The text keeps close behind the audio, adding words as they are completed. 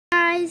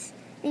guys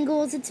and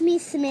ghouls, it's me,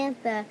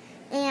 Samantha,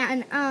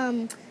 and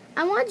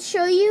I wanted to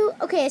show you.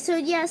 Okay, so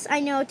yes,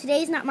 I know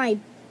today's not my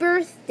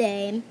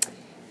birthday,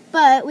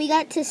 but we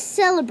got to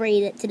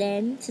celebrate it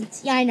today.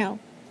 Since I know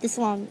this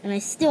long, and I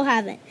still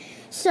haven't.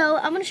 So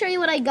I'm gonna show you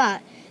what I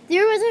got.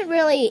 There wasn't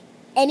really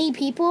any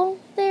people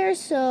there,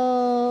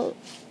 so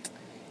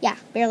yeah,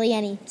 barely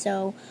any.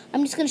 So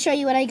I'm just gonna show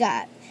you what I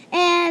got,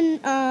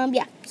 and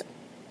yeah.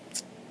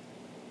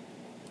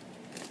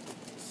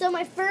 So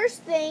my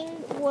first thing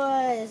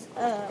was,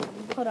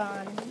 hold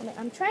on,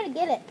 I'm trying to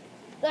get it.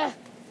 Ugh.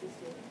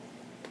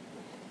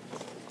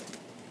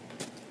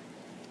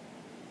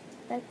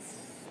 Let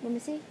me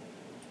see.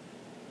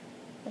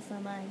 That's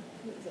not mine.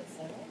 Is that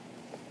Sarah?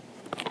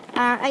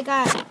 I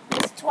got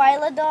this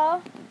Twyla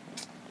doll.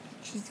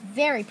 She's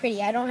very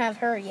pretty. I don't have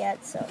her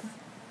yet, so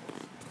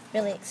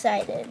really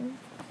excited.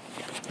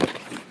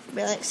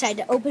 Really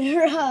excited to open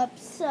her up.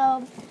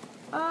 So,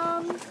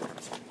 oh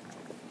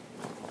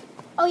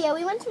yeah,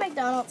 we went to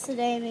McDonald's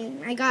today.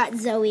 I got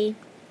Zoe.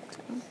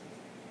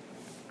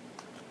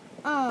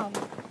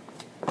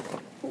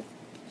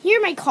 Here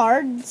are my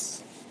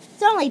cards.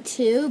 It's only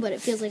 2, but it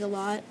feels like a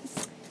lot.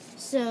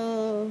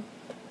 So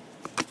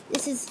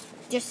this is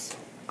just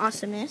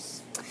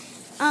awesomeness.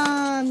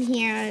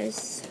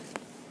 Here's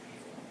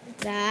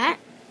that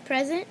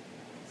present.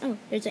 Oh,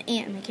 there's an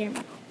ant in my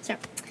camera. So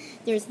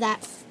there's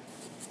that,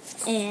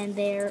 and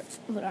there.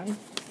 Hold on.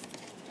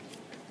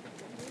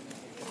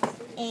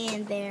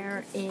 And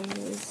there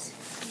is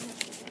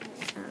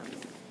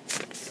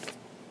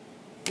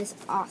this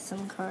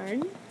awesome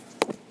card.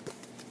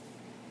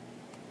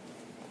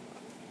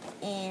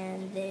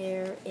 And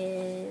there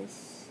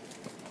is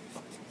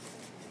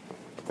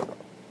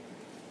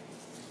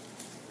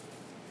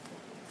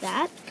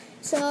that.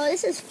 So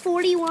this is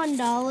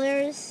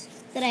 $41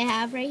 that I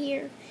have right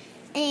here.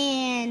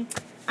 And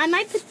I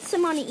might put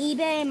some on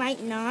eBay, I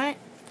might not.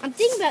 I'm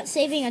thinking about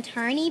saving a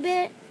tiny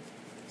bit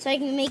so I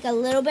can make a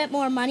little bit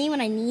more money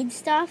when I need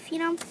stuff, you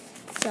know.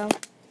 So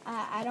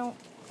I don't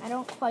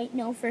quite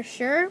know for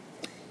sure.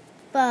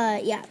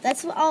 But yeah,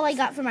 that's all I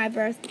got for my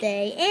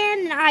birthday,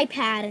 and an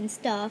iPad and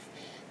stuff.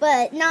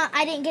 But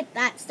I didn't get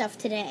that stuff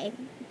today.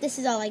 This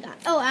is all I got.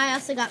 Oh, I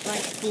also got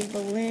like these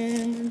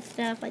balloons and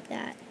stuff like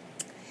that.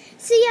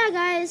 So yeah,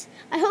 guys,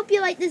 I hope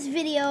you like this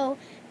video,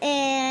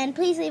 and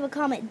please leave a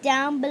comment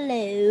down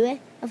below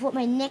of what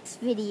my next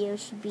video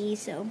should be.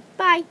 So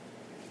bye.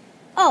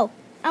 Oh,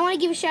 I want to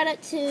give a shout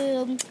out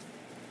to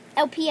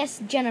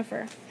LPS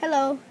Jennifer.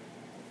 Hello.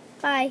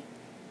 Bye.